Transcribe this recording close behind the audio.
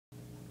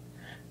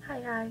Hi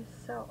guys,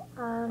 so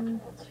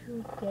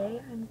today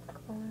I'm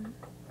going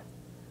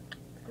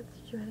to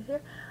teach you how to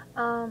here.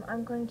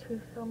 I'm going to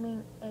be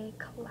filming a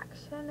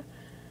collection,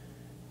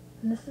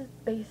 and this is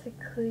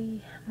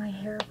basically my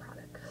hair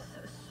products.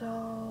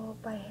 So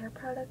by hair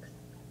products,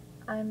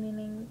 I'm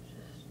meaning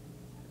just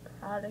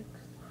products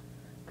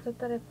stuff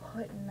that I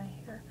put in my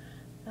hair,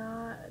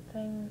 not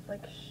things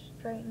like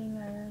straightening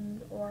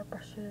irons or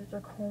brushes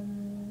or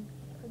combs,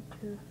 or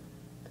tooth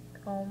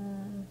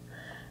combs.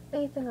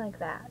 Anything like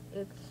that.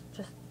 It's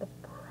just the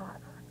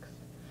products.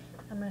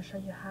 I'm going to show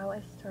you how I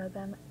store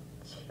them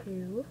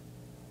too.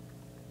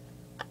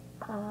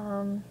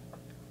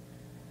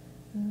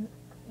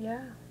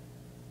 Yeah.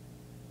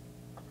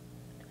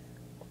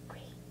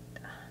 Great.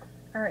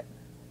 Alright.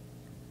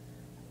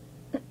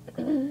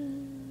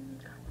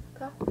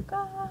 Go,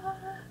 go.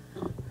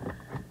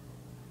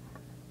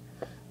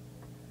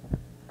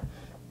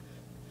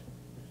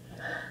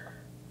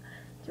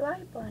 Do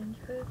I blend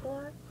you guys a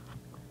lot?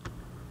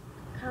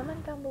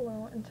 Comment down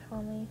below and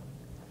tell me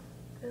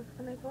if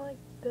when I go like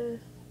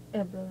this,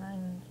 it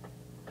blinds.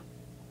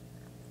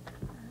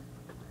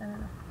 I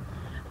don't know.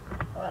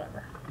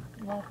 Whatever.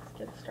 Let's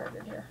get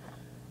started here.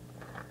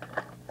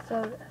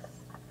 So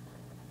this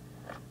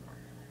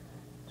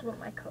is what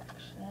my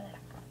collection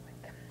looks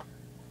like.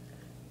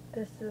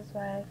 This is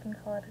why I can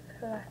call it a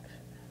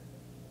collection.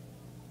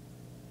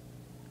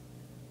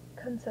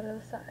 Consider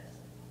the size.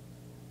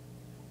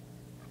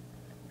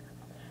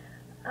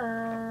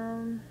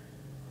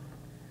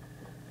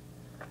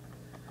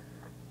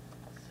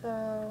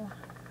 So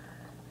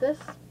this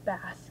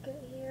basket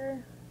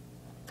here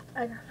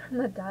I got from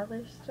the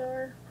dollar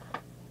store,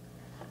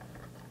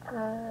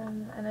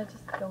 and it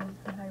just goes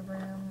in my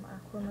room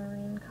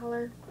aquamarine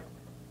color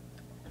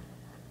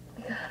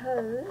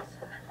because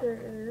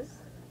there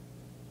is,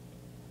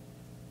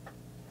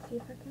 see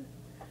if I can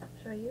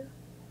show you,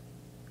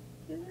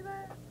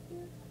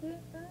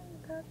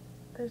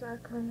 there's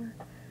aquamarine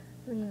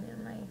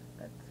in my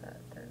bed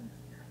set.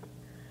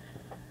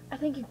 I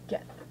think you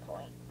get the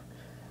point.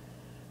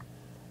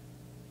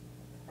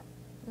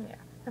 Yeah,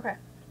 okay.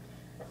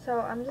 So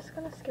I'm just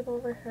going to skip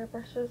over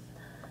hairbrushes,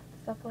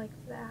 stuff like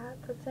that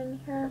that's in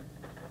here,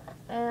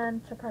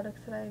 and some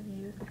products that I've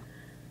used.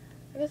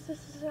 I guess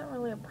this isn't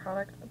really a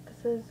product, but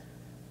this is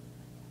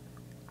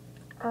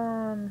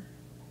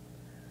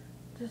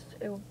just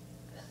a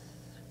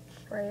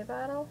spray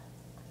bottle.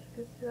 You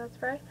can see that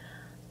spray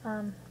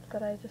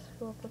that I just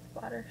fill up with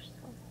water. So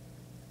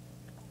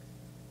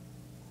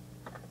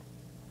I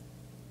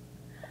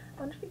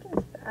wonder if you can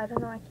see that. I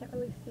don't know, I can't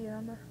really see it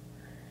on the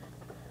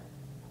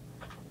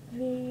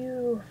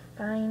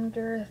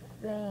viewfinder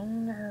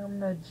thing or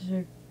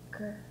magic.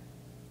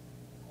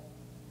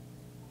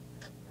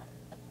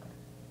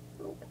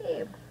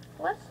 Okay,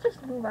 let's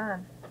just move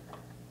on.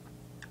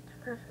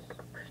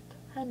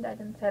 Pretend I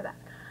didn't say that.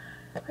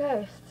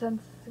 Okay,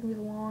 since it's gonna be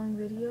a long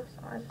video,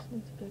 so I just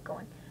need to get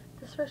going.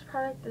 This first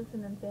product is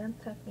an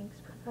Advanced Techniques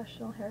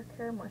Professional Hair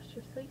Care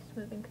Moisture Sleep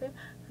Smoothing Cream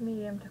for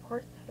medium to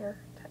coarse hair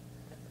types.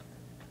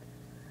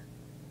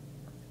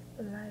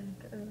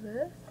 Like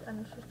this,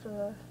 and it's just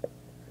a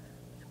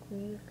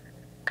squeeze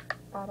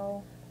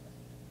bottle.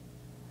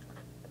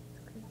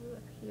 Squeeze it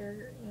up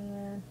here,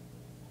 and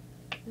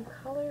the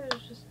color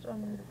is just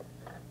normal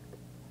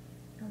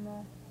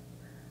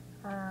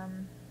kind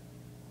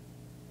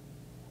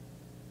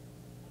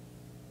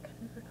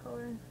of a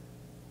color,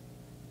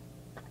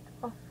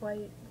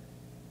 off-white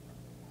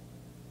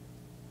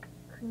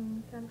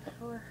cream kind of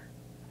color.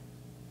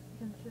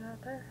 You can see that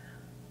there.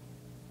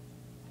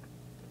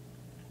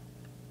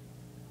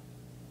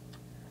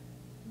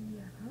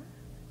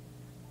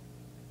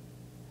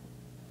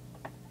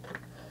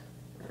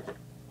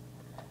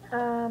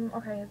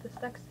 Okay, this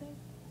next thing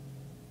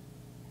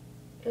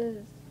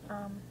is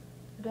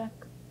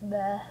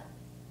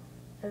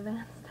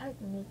Advanced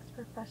Techniques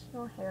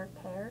Professional Hair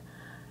Care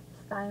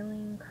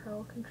Styling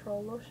Curl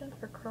Control Lotion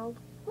for Curled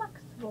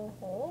Flexible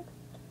Hold.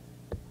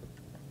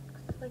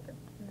 Looks like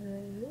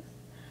this,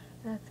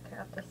 and it's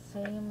got the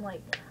same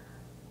like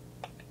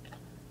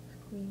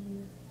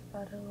squeeze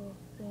bottle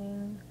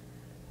thing,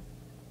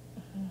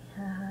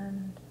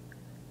 and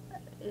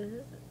that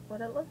is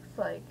what it looks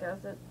like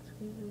as it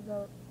squeezes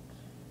out.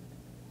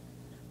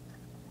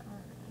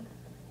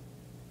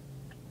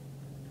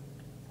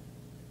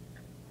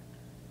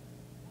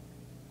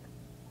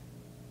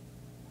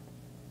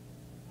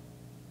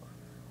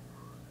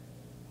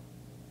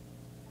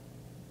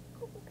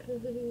 Okay,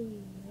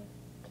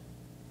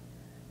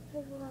 I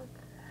love that.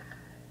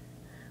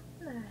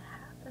 When that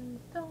happens,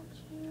 don't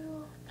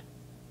you?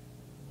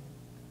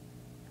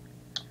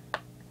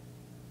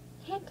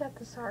 Hint at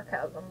the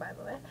sarcasm, by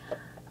the way.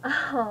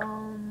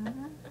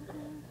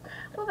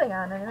 Moving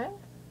on anyway.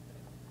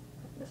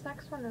 This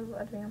next one is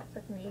Advanced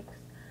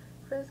Techniques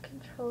Frizz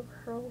Control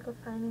Curl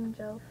Defining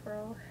Gel for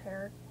all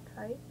hair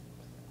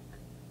types.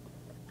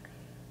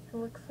 It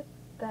looks like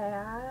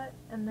that,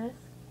 and this,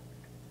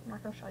 I'm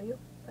not going to show you,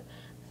 but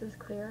this is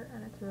clear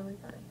and it's really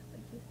pretty,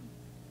 like you see.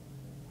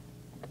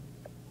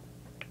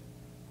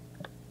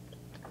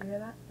 You hear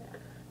that?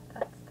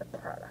 That's the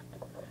product.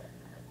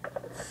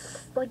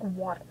 It's like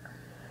water.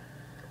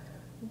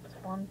 It's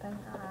one thing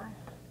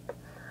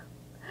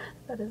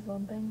that is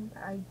one thing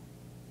that I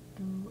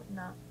do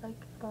not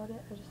like about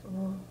it. I just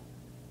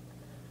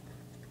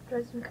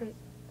drives me crazy.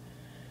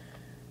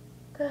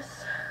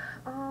 This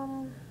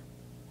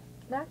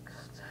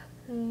next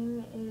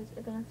thing is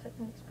Advanced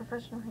Techniques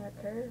Professional Hair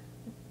Care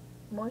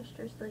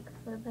Moisture Sleek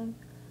Smoothing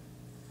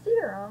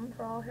Serum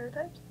for all hair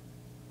types.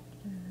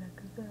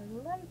 Because I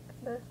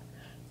like this,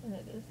 and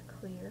it is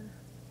clear.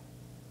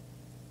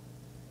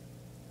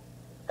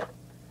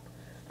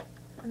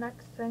 The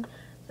next thing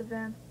is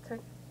Advanced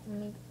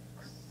Techniques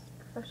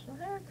Professional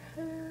Hair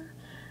Care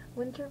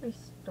Winter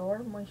Restore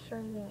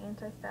Moisturizing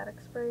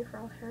Anti-Static Spray for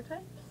all hair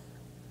types.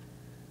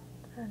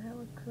 And it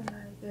looks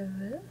like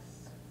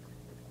this.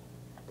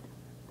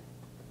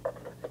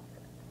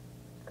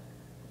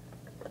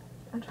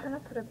 I'm trying to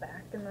put it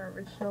back in the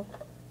original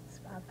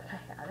spot that I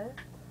had it.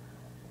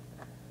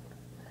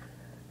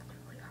 It's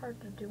really hard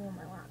to do on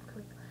my lap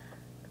because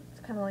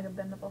it's kind of like a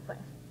bendable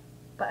thing.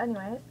 But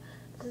anyways,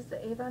 this is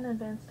the Avon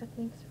Advanced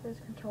Techniques Frizz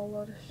Control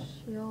Lotus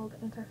Shield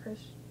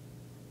Anti-Frizz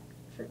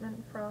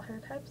Treatment for all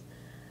hair types.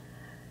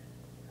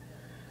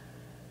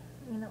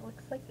 And it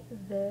looks like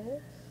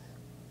this.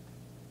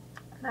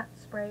 That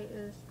spray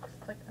is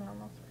just like a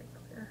normal spray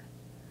clear.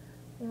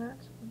 You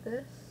match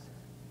this.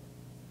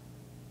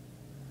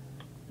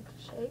 You can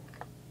shake.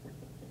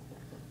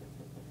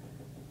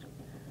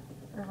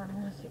 I want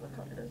to see what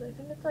color it is. I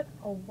think it's like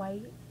a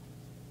white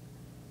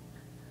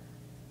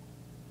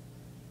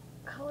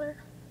color.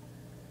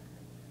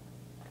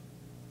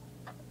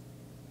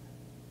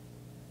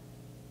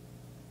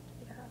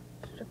 Yeah,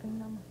 stripping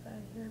down the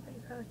side here, but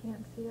you probably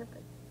can't see it.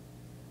 But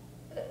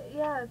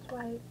yeah, it's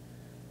white.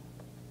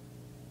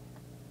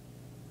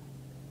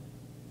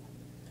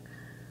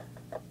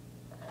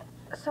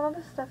 Some of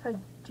the stuff I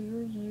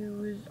do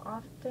use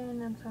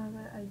often, and some of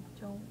it I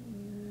don't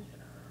use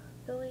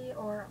really,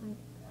 or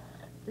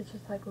it's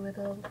just like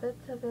little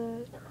bits of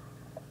it,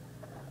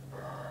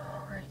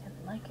 or I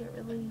didn't like it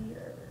really,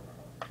 or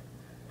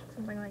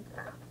something like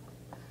that.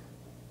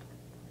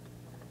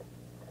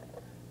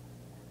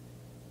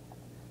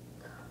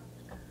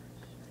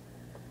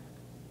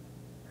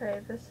 Okay,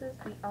 this is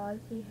the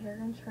Aussie Hair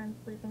Insurance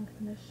Leave-In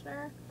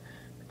Conditioner.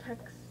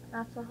 Protects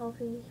not so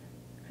healthy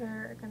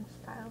hair against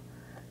style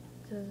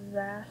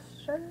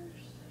disasters.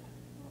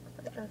 Looks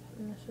like this,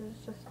 and this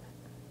is just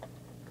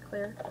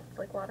clear. It's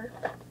like water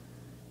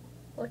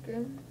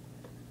looking.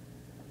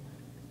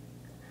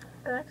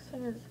 The next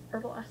thing is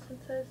Herbal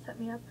Essences. Set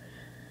Me Up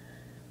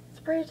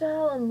Spray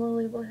Gel and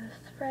Lily Bliss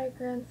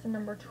Fragrance and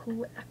number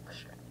 2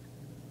 extra.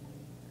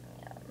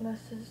 Yeah,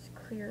 this is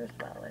clear as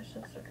well. There's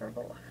just a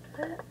dribble left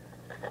of it.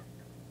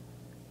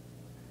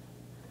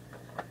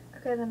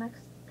 Okay, the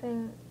next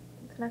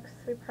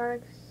 3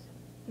 products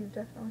you've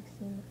definitely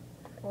seen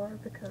before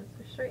because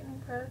they're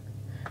straightening products.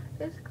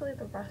 Basically,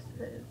 the rest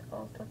of it is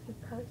all stuff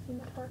you've probably seen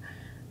before.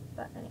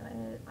 But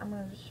anyway, I'm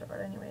going to just show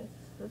it anyways.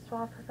 The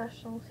Suave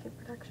Professional Heat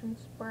Protection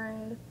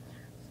Spray.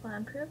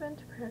 Salon proven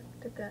to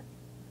protect against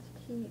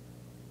heat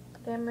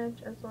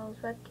damage as well as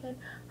redkin.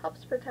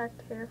 Helps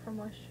protect hair from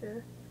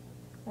moisture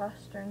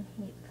loss during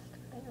heat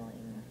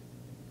styling.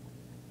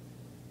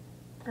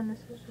 And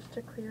this is just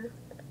a clear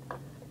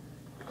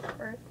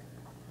spray.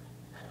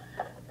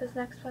 This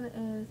next one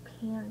is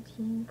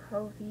Pantene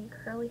Pro V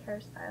Curly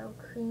Hairstyle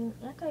Cream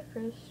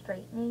Anti-Frizz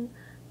Straightening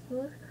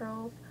Smooth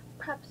Curls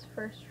Preps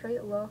for a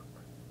Straight Look.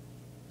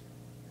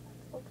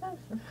 What's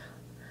this?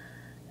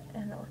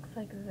 And it looks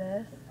like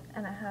this.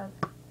 And I have,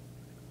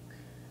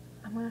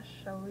 I'm going to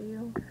show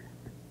you.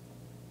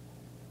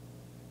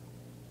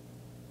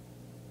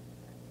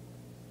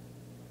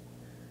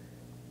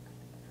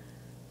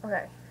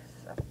 Okay,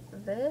 so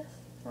this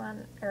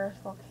one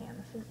aerosol can.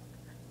 This is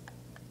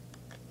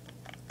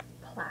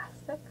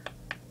plastic,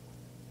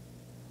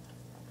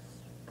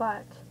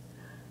 but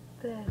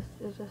this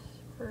is just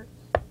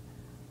squirts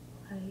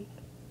like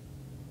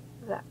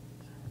that.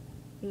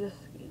 You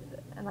just squeeze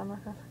it, and I'm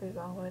not going to squeeze it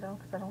all the way down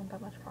because I don't want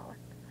that much product,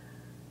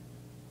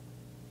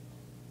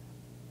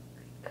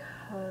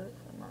 because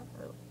I'm not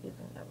really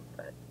using it,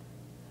 but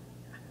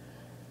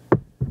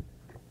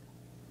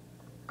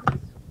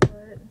that's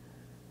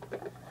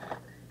what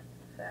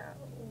that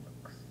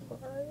looks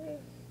like. I'm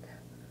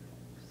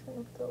just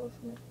going to fill this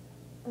in.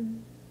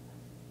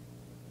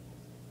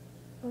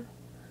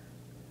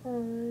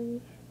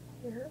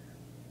 Here.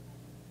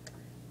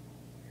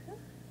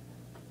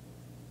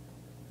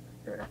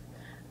 Here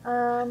we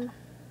go.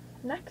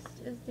 Next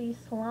is the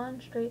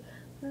Salon Straight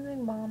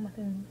Smoothing Balm with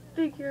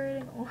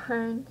Invigorating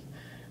Orange,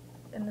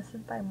 and this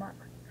is by Marc.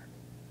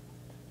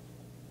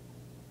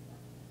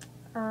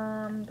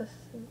 This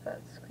is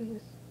that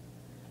squeeze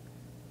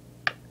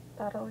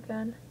bottle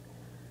again.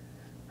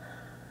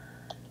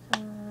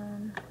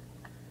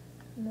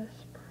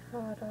 This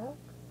product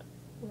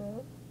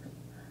looks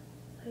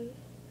like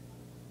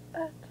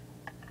that.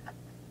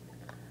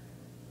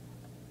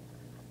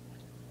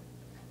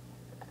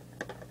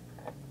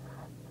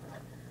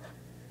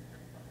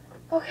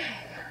 Okay,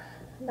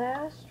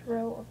 last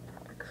row of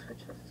products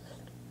purchase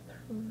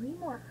 3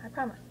 more, I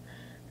promise.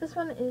 This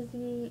one is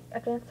the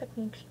Advanced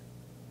Techniques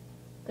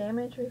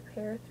Damage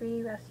Repair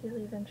 3 Rescue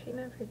Leave-In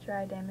Treatment for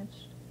Dry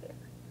Damaged Hair.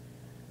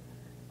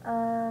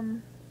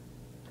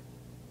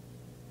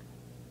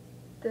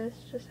 This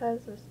just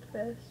has this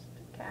twist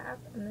cap,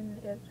 and then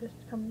it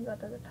just comes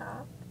up at the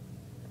top.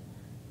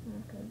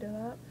 I'm gonna do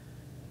that.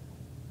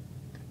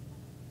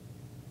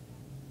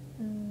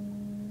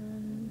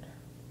 And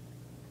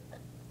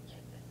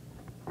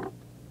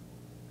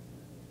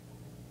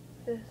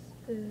this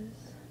is,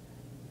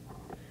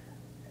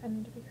 I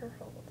need to be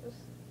careful with this.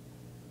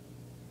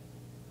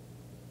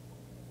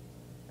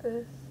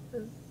 This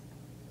is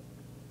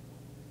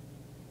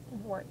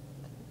white,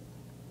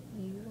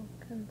 you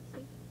can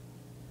see,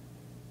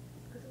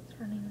 because it's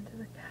running into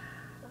the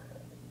cap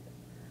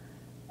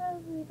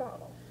of the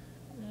bottle.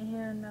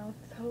 And now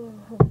it's all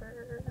over.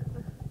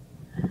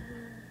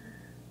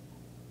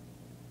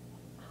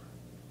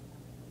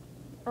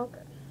 Okay.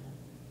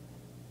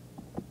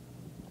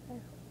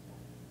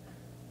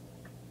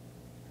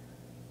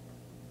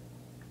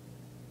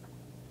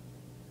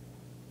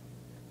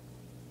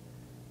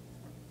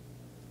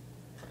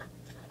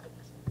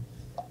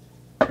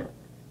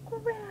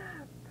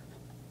 Crap!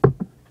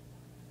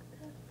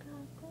 That's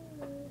not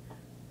good.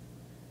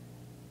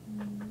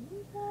 Maybe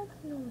that's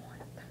not.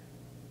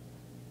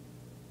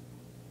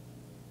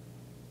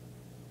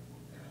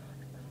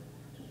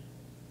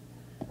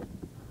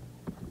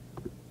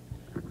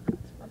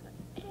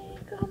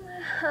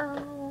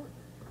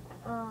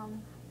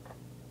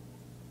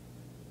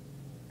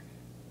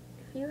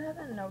 If you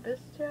haven't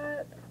noticed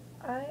yet,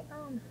 I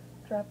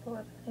drop a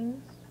lot of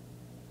things.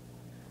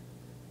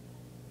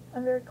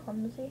 I'm very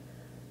clumsy.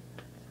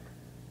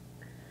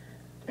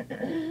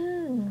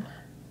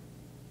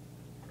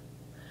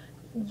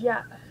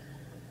 Yeah.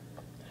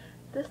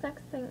 This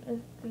next thing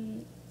is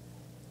the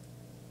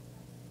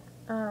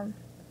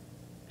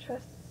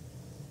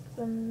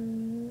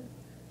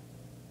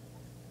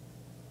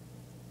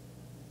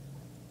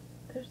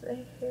there's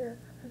a hair.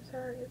 I'm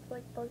sorry, it's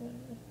like bugging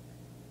me.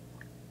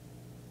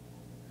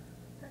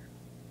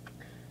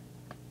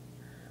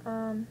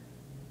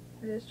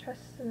 It is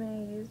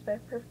Tresemme used by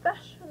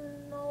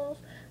professionals.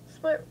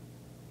 Split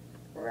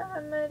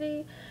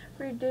remedy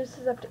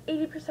reduces up to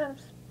 80% of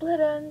split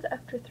ends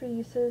after 3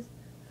 uses.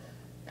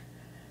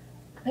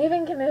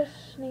 Leave-in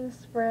conditioning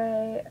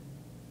spray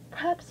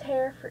preps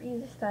hair for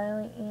easy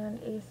styling and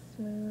a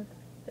smooth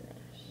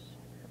finish.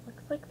 It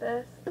looks like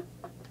this,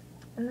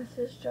 and this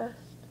is just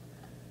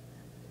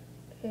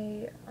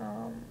a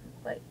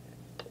like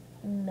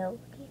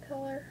milky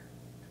color.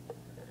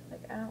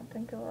 Like, I don't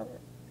think you'll ever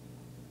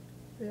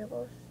be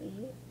able to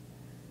see,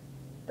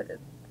 but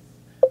it's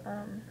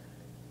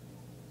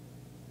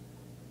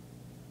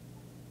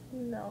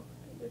milky,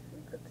 if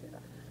you could see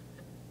that.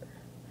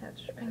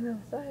 It's dripping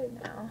outside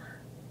now.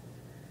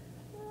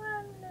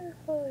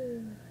 Wonderful.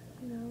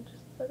 You know,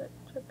 just let it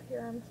drip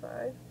here on the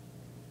side.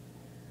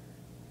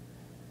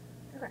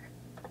 Okay.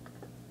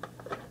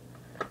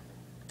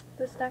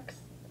 This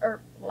next,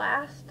 or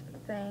last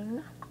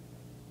thing,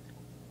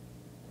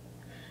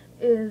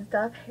 is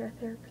Dove Hair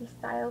Therapy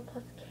Style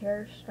Plus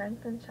Care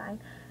Strength and Shine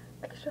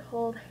Extra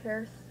Hold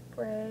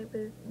Hairspray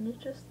with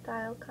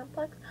Nutri-Style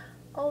Complex.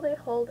 All they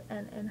hold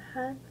an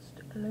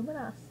enhanced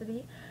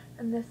luminosity,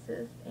 and this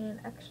is in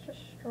extra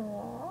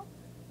strong.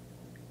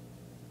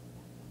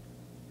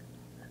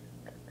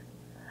 Like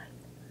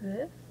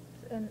this,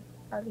 and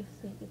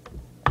obviously it's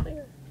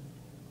clear.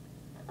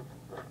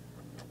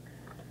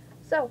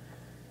 So,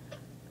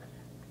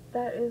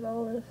 that is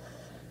all this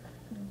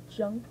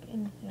junk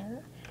in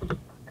here.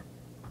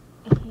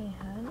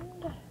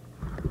 And if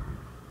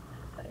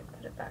I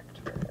put it back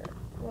to where it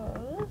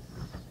was,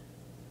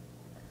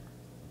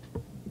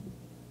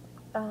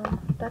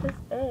 that is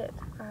it.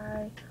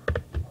 I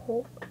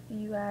hope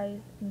you guys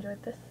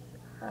enjoyed this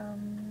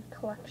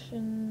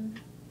collection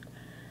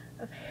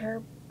of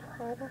hair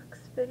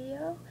products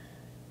video,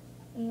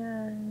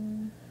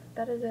 and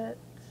that is it.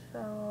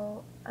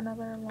 So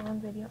another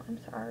long video, I'm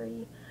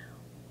sorry,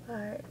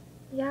 but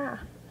yeah,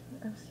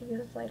 I'll see you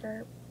guys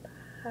later.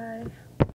 Bye.